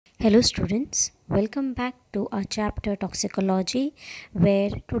Hello students, welcome back to our chapter Toxicology, where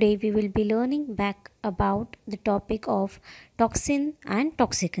today we will be learning back about the topic of toxin and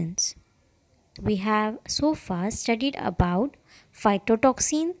toxicants. We have so far studied about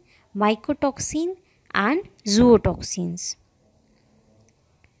phytotoxin, mycotoxin and zootoxins.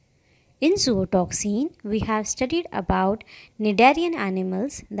 In zootoxin, we have studied about cnidarian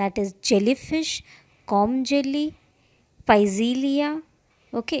animals, that is jellyfish, comb jelly, physalia.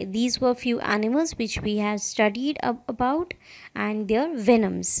 Okay, these were few animals which we have studied about and their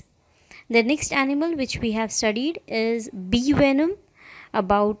venoms. The next animal which we have studied is bee venom,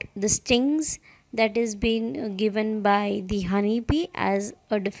 about the stings that is being given by the honeybee as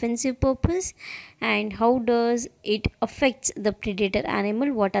a defensive purpose, and how does it affects the predator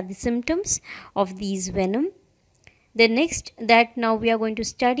animal, what are the symptoms of these venom. The next that now we are going to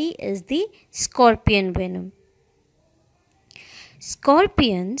study is the scorpion venom.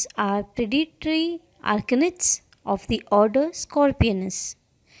 Scorpions are predatory arachnids of the order Scorpionus.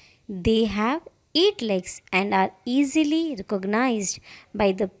 They have 8 legs and are easily recognized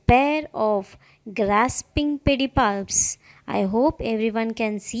by the pair of grasping pedipalps. I hope everyone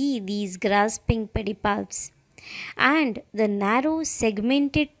can see these grasping pedipalps. And the narrow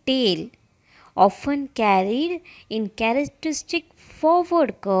segmented tail, often carried in characteristic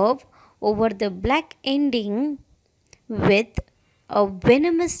forward curve over the black ending with a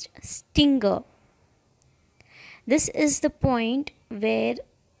venomous stinger. This is the point where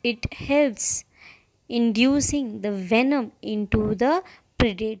it helps inducing the venom into the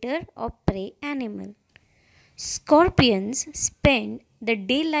predator or prey animal. Scorpions spend the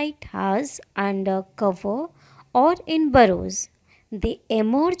daylight hours under cover or in burrows. They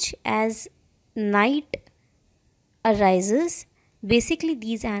emerge as night arises. Basically,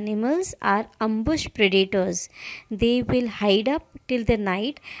 these animals are ambush predators. They will hide up till the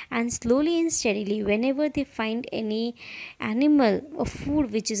night and slowly and steadily, whenever they find any animal or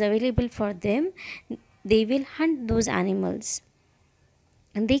food which is available for them, they will hunt those animals.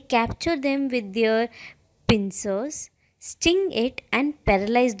 And they capture them with their pincers, sting it and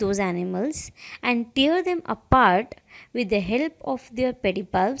paralyze those animals and tear them apart with the help of their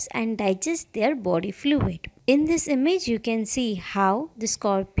pedipalps and digest their body fluid. In this image you can see how the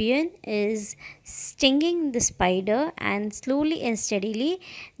scorpion is stinging the spider, and slowly and steadily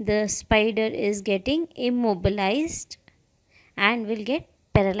the spider is getting immobilized and will get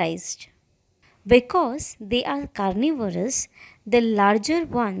paralyzed. Because they are carnivorous, the larger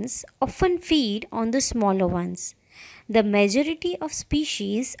ones often feed on the smaller ones. The majority of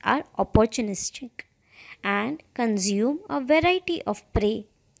species are opportunistic and consume a variety of prey,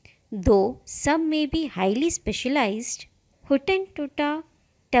 though some may be highly specialized. Hottentotta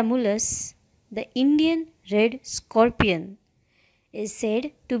tamulus, the Indian red scorpion, is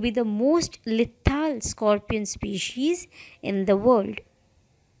said to be the most lethal scorpion species in the world.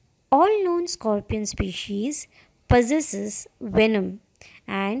 All known scorpion species possesses venom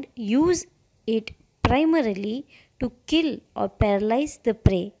and use it primarily to kill or paralyze the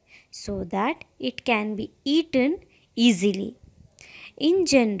prey so that it can be eaten easily. In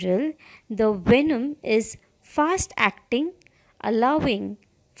general, the venom is fast acting, allowing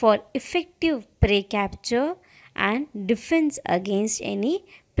for effective prey capture and defense against any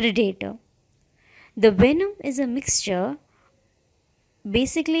predator. The venom is a mixture.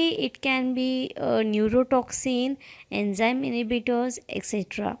 Basically, it can be a neurotoxin, enzyme inhibitors,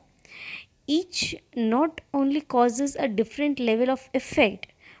 etc. Each not only causes a different level of effect,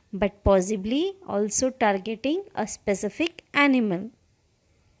 but possibly also targeting a specific animal.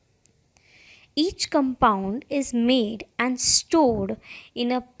 Each compound is made and stored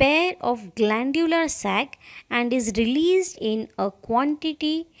in a pair of glandular sac and is released in a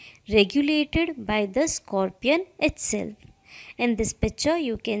quantity regulated by the scorpion itself. In this picture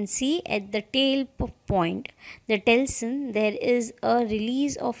you can see at the tail point, the telson, there is a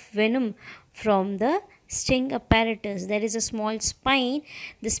release of venom from the sting apparatus. There is a small spine,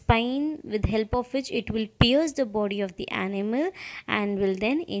 the spine with help of which it will pierce the body of the animal and will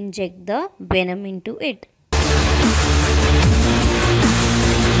then inject the venom into it.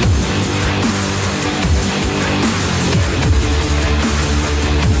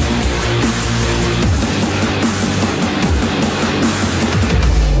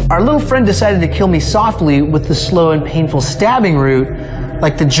 Our little friend decided to kill me softly with the slow and painful stabbing route,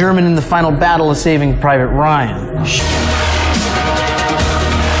 like the German in the final battle of Saving Private Ryan.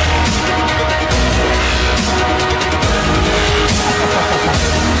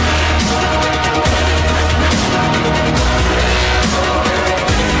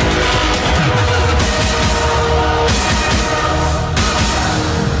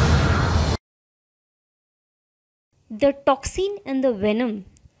 The toxin in the venom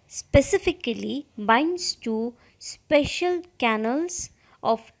specifically binds to special canals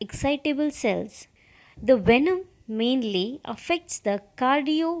of excitable cells. The venom mainly affects the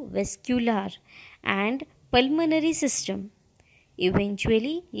cardiovascular and pulmonary system,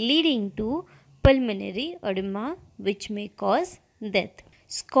 eventually leading to pulmonary edema, which may cause death.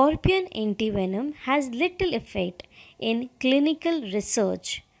 Scorpion antivenom has little effect in clinical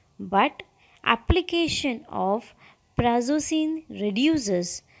research, but application of prazosin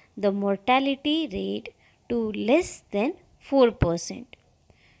reduces the mortality rate to less than 4%.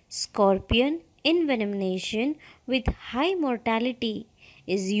 Scorpion envenomation with high mortality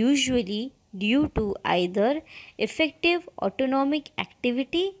is usually due to either effective autonomic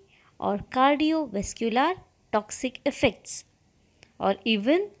activity or cardiovascular toxic effects, or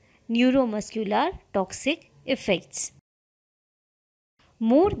even neuromuscular toxic effects.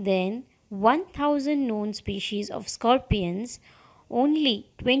 More than 1000 known species of scorpions, only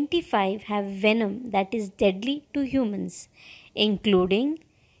 25 have venom that is deadly to humans, including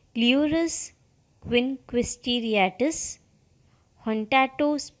Leurus quinquisteriatus,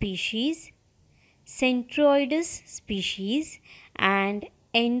 Hontato species, Centroides species, and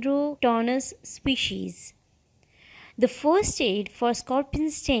Endotonus species. The first aid for scorpion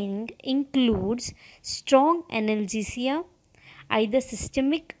sting includes strong analgesia, either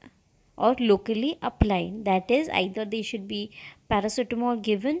systemic or locally applied. That is, either they should be paracetamol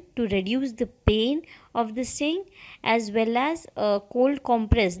given to reduce the pain of the sting, as well as a cold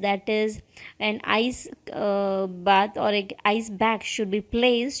compress, that is an ice bath or an ice bag should be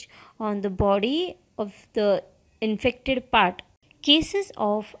placed on the body of the infected part. Cases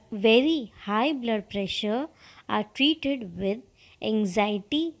of very high blood pressure are treated with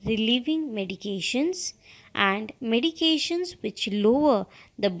anxiety relieving medications and medications which lower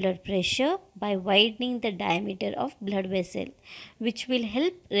the blood pressure by widening the diameter of blood vessel, which will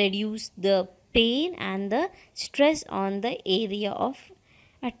help reduce the pain and the stress on the area of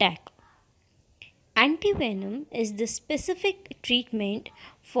attack. Antivenom is the specific treatment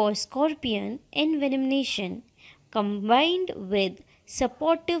for scorpion envenomation combined with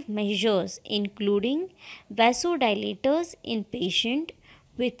supportive measures including vasodilators in patient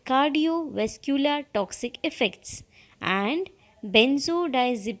with cardiovascular toxic effects and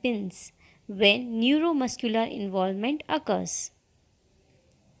benzodiazepines when neuromuscular involvement occurs.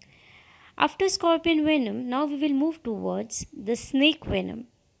 After scorpion venom, now we will move towards the snake venom.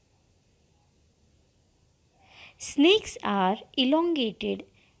 Snakes are elongated,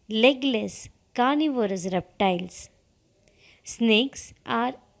 legless, carnivorous reptiles. Snakes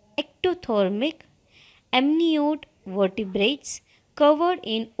are ectothermic, amniote vertebrates covered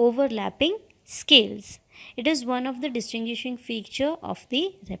in overlapping scales. It is one of the distinguishing feature of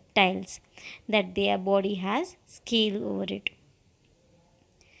the reptiles that their body has scale over it.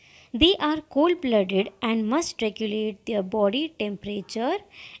 They are cold-blooded and must regulate their body temperature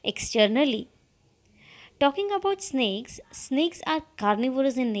externally. Talking about snakes, snakes are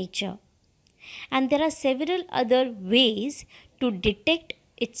carnivorous in nature, and there are several other ways to detect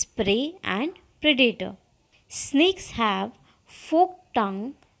its prey and predator. Snakes have forked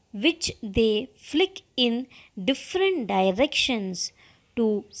tongue which they flick in different directions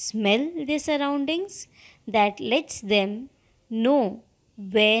to smell their surroundings, that lets them know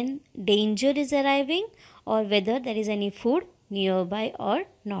when danger is arriving or whether there is any food nearby or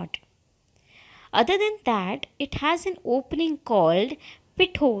not. Other than that, it has an opening called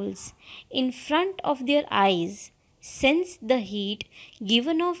pit holes in front of their eyes, sense the heat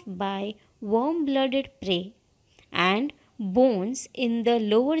given off by warm-blooded prey, and bones in the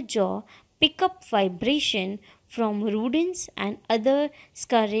lower jaw pick up vibration from rodents and other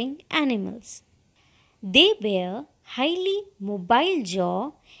scurrying animals. They bear highly mobile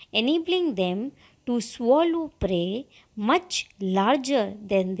jaw, enabling them to swallow prey much larger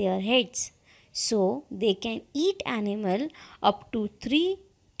than their heads. So they can eat animal up to 3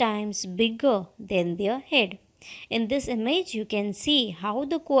 times bigger than their head. In this image you can see how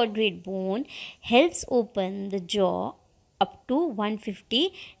the quadrate bone helps open the jaw up to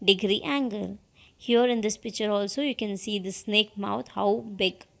 150-degree angle. Here in this picture also you can see the snake mouth, how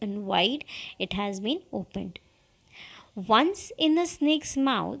big and wide it has been opened. Once in the snake's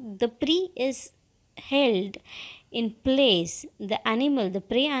mouth, the prey is held in place. The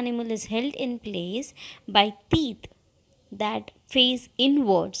prey animal is held in place by teeth that face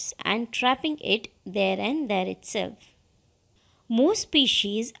inwards and trapping it there and there itself. Most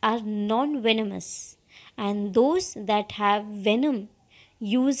species are non-venomous, and those that have venom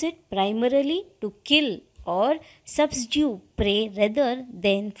use it primarily to kill or subdue prey rather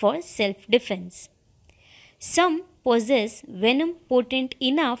than for self-defense. Some possess venom potent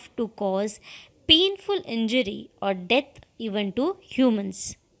enough to cause painful injury or death even to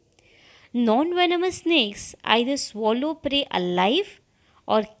humans. Non-venomous snakes either swallow prey alive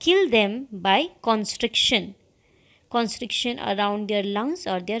or kill them by constriction around their lungs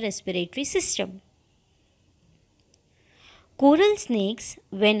or their respiratory system. Coral snakes'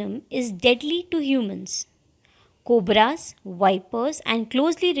 venom is deadly to humans. Cobras, vipers, and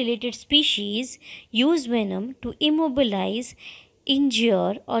closely related species use venom to immobilize,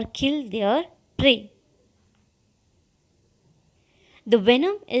 injure, or kill their prey. The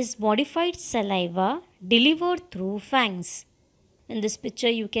venom is modified saliva delivered through fangs. In this picture,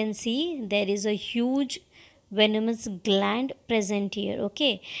 you can see there is a huge venomous gland present here.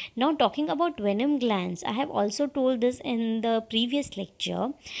 Okay, now talking about venom glands, I have also told this in the previous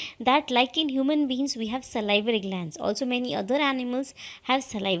lecture that like in human beings we have salivary glands, also many other animals have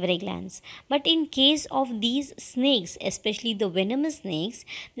salivary glands, but in case of these snakes, especially the venomous snakes,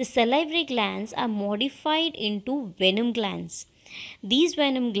 the salivary glands are modified into venom glands. These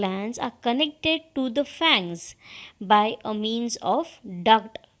venom glands are connected to the fangs by a means of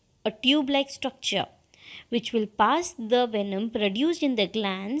duct, a tube-like structure, which will pass the venom produced in the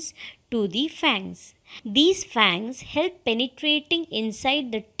glands to the fangs. These fangs help penetrating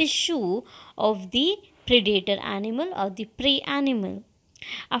inside the tissue of the predator animal or the prey animal.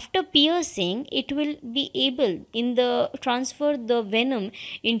 After piercing, it will be able transfer the venom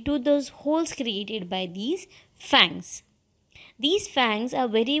into those holes created by these fangs. These fangs are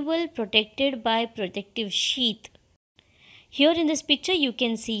very well protected by protective sheath. Here in this picture you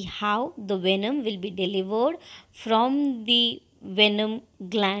can see how the venom will be delivered from the venom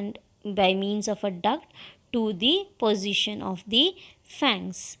gland by means of a duct to the position of the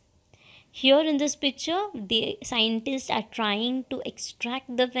fangs. Here in this picture the scientists are trying to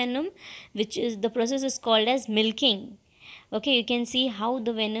extract the venom, which is the process is called as milking. Okay, you can see how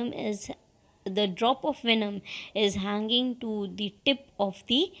the drop of venom is hanging to the tip of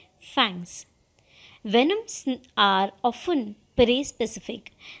the fangs. Venoms are often prey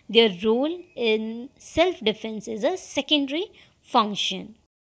specific. Their role in self-defense is a secondary function.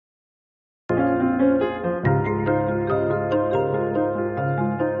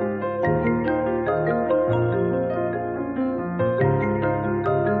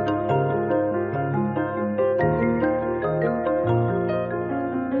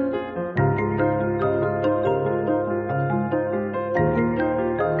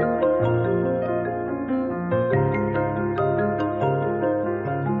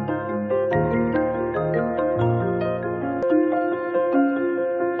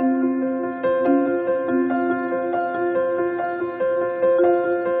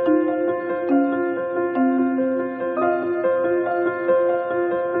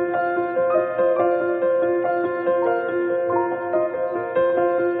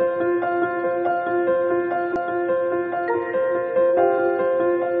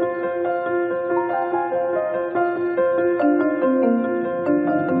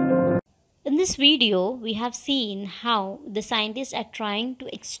 In this video, we have seen how the scientists are trying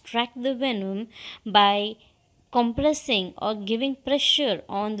to extract the venom by compressing or giving pressure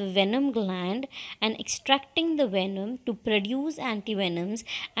on the venom gland and extracting the venom to produce antivenoms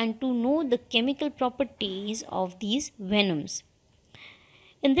and to know the chemical properties of these venoms.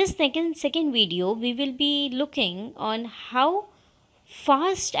 In this second video, we will be looking on how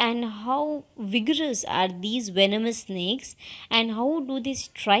fast and how vigorous are these venomous snakes and how do they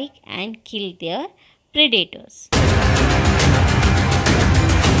strike and kill their predators.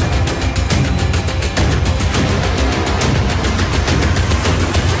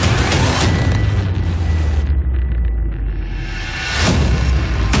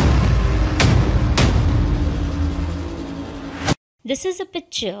 This is a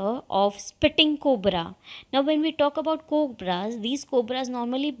picture of spitting cobra. Now when we talk about cobras, these cobras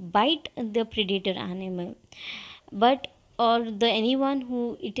normally bite the predator animal, or anyone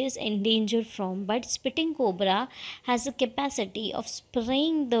who it is endangered from, but spitting cobra has a capacity of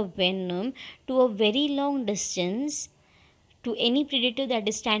spraying the venom to a very long distance to any predator that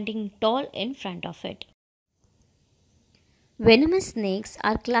is standing tall in front of it. Venomous snakes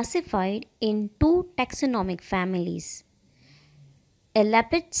are classified in two taxonomic families: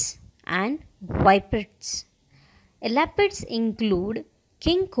 elapids and viperids. Elapids include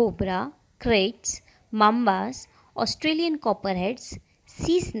king cobra, kraits, mambas, Australian copperheads,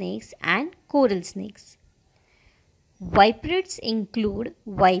 sea snakes and coral snakes. Viperids include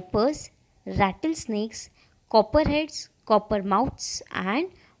vipers, rattlesnakes, copperheads, coppermouths and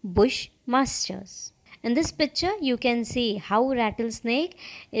bush masters. In this picture you can see how rattlesnake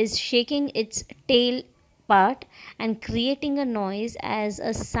is shaking its tail part and creating a noise as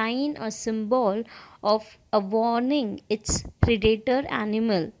a sign or symbol of a warning its predator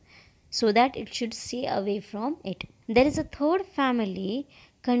animal so that it should stay away from it. There is a third family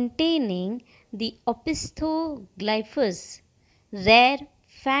containing the Opisthogyphus, rare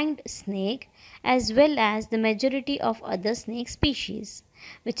fanged snake, as well as the majority of other snake species,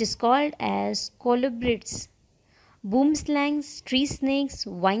 which is called as colubrids, boomslangs, tree snakes,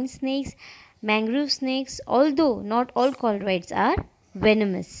 vine snakes, mangrove snakes, although not all colubrids are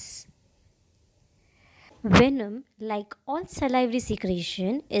venomous. Venom, like all salivary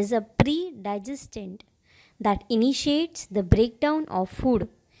secretion, is a predigestant that initiates the breakdown of food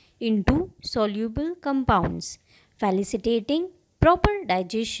into soluble compounds, facilitating proper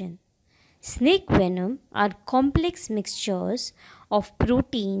digestion. Snake venom are complex mixtures of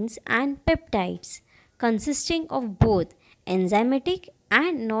proteins and peptides consisting of both enzymatic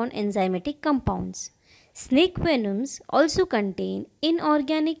and non enzymatic compounds. Snake venoms also contain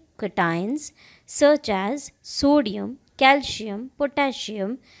inorganic cations such as sodium, calcium,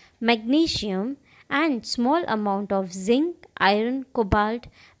 potassium, magnesium, and small amount of zinc, iron, cobalt,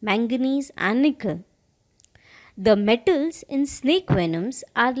 manganese, and nickel. The metals in snake venoms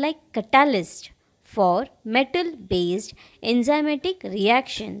are like catalysts for metal based enzymatic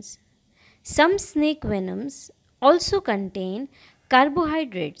reactions. Some snake venoms also contain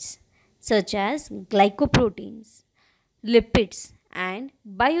carbohydrates such as glycoproteins, lipids, and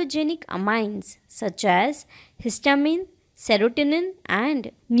biogenic amines such as histamine, serotonin,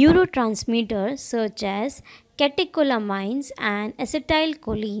 and neurotransmitters such as catecholamines and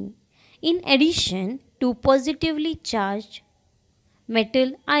acetylcholine, in addition to positively charged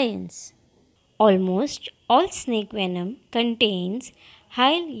metal ions. Almost all snake venom contains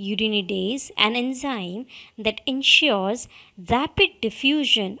hyaluronidase, an enzyme that ensures rapid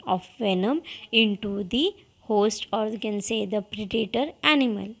diffusion of venom into the host, or you can say the predator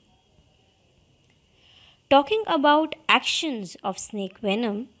animal. Talking about actions of snake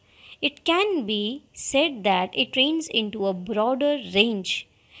venom, it can be said that it ranges into a broader range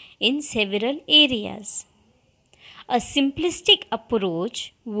in several areas. A simplistic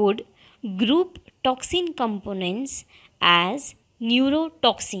approach would group toxin components as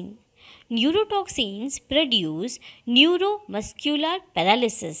neurotoxin. Neurotoxins produce neuromuscular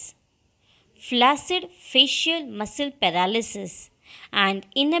paralysis, flaccid facial muscle paralysis, and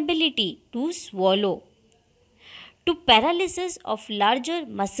inability to swallow, to paralysis of larger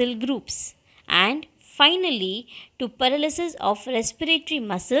muscle groups, and finally to paralysis of respiratory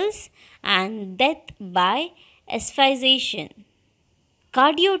muscles and death by asphyxiation.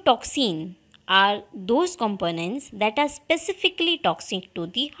 Cardiotoxin are those components that are specifically toxic to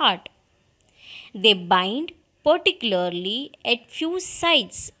the heart. They bind particularly at few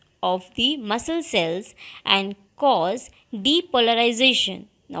sites of the muscle cells and cause depolarization.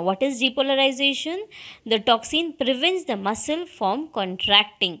 Now, what is depolarization? The toxin prevents the muscle from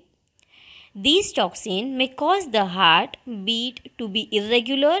contracting. These toxins may cause the heart beat to be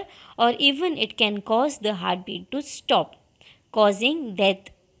irregular, or even it can cause the heartbeat to stop, causing death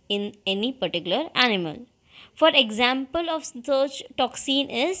in any particular animal. For example of such toxin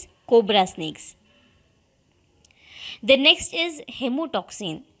is cobra snakes. The next is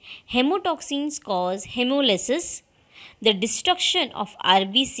hemotoxin. Hemotoxins cause hemolysis, the destruction of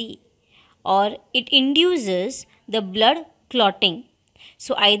RBC, or it induces the blood clotting.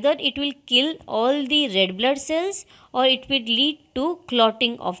 So either it will kill all the red blood cells or it will lead to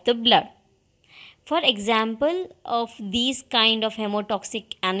clotting of the blood. For example of these kind of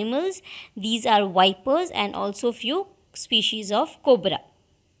hemotoxic animals, these are vipers and also few species of cobra.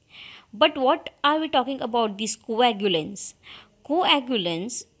 But what are we talking about these coagulants?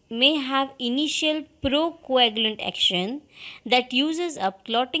 Coagulants may have initial procoagulant action that uses up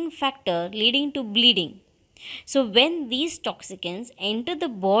clotting factor leading to bleeding. So when these toxicants enter the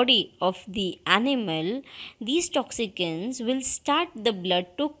body of the animal, these toxicants will start the blood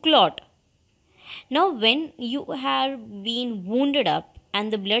to clot. Now when you have been wounded up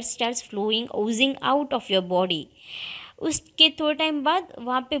and the blood starts flowing, oozing out of your body, उसके थोड़े time बाद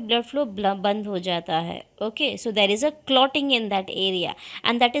वहाँ पे blood flow बंद हो जाता है. Okay, so there is a clotting in that area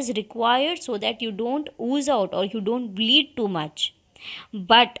and that is required so that you don't ooze out or you don't bleed too much.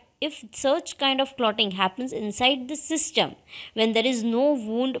 But if such kind of clotting happens inside the system when there is no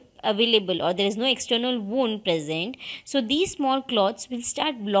wound available or there is no external wound present, so these small clots will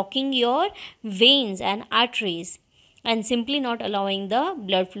start blocking your veins and arteries and simply not allowing the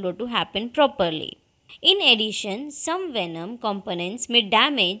blood flow to happen properly. In addition, some venom components may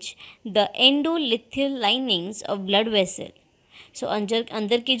damage the endolithial linings of blood vessel. सो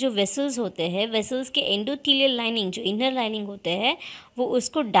अंदर के जो vessels होते हैं, vessels के endothelial lining, जो inner lining होते हैं, वो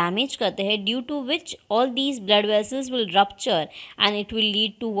उसको डैमेज करते हैं, due to which all these blood vessels will rupture and it will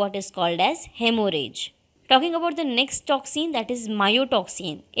lead to what is called as haemorrhage. Talking about the next toxin, that is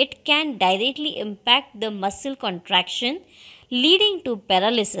myotoxin. It can directly impact the muscle contraction, leading to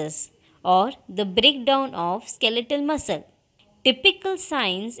paralysis or the breakdown of skeletal muscle. Typical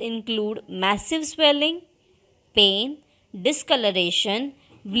signs include massive swelling, pain, discoloration,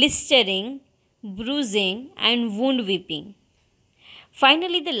 blistering, bruising, and wound weeping.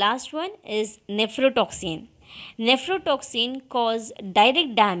 Finally, the last one is nephrotoxin. Nephrotoxin cause direct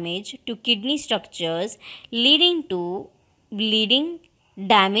damage to kidney structures, leading to bleeding,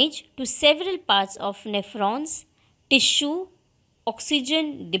 damage to several parts of nephrons, tissue,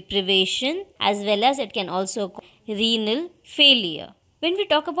 oxygen deprivation, as well as it can also cause renal failure. When we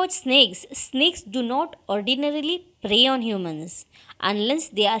talk about snakes, snakes do not ordinarily prey on humans unless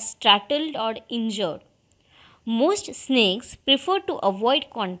they are startled or injured. Most snakes prefer to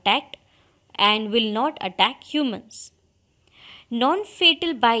avoid contact and will not attack humans.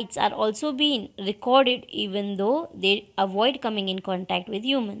 Non-fatal bites are also being recorded even though they avoid coming in contact with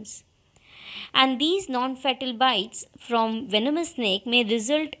humans. And these non-fatal bites from venomous snake may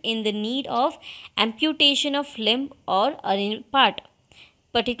result in the need of amputation of limb or any part.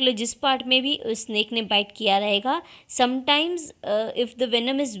 Particular जिस part में भी उस snack ने bite किया रहेगा, sometimes if the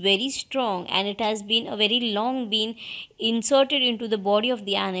venom is very strong and it has been a very long been inserted into the body of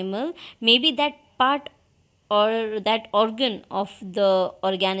the animal, maybe that part or that organ of the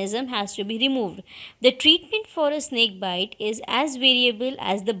organism has to be removed. The treatment for a snake bite is as variable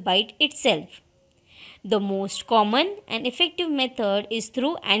as the bite itself. The most common and effective method is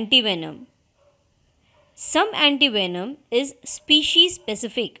through antivenom. Some antivenom is species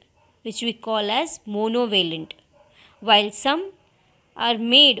specific, which we call as monovalent, while some are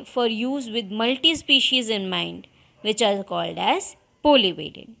made for use with multi-species in mind, which are called as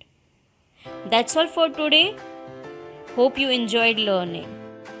polyvalent. That's all for today. Hope you enjoyed learning.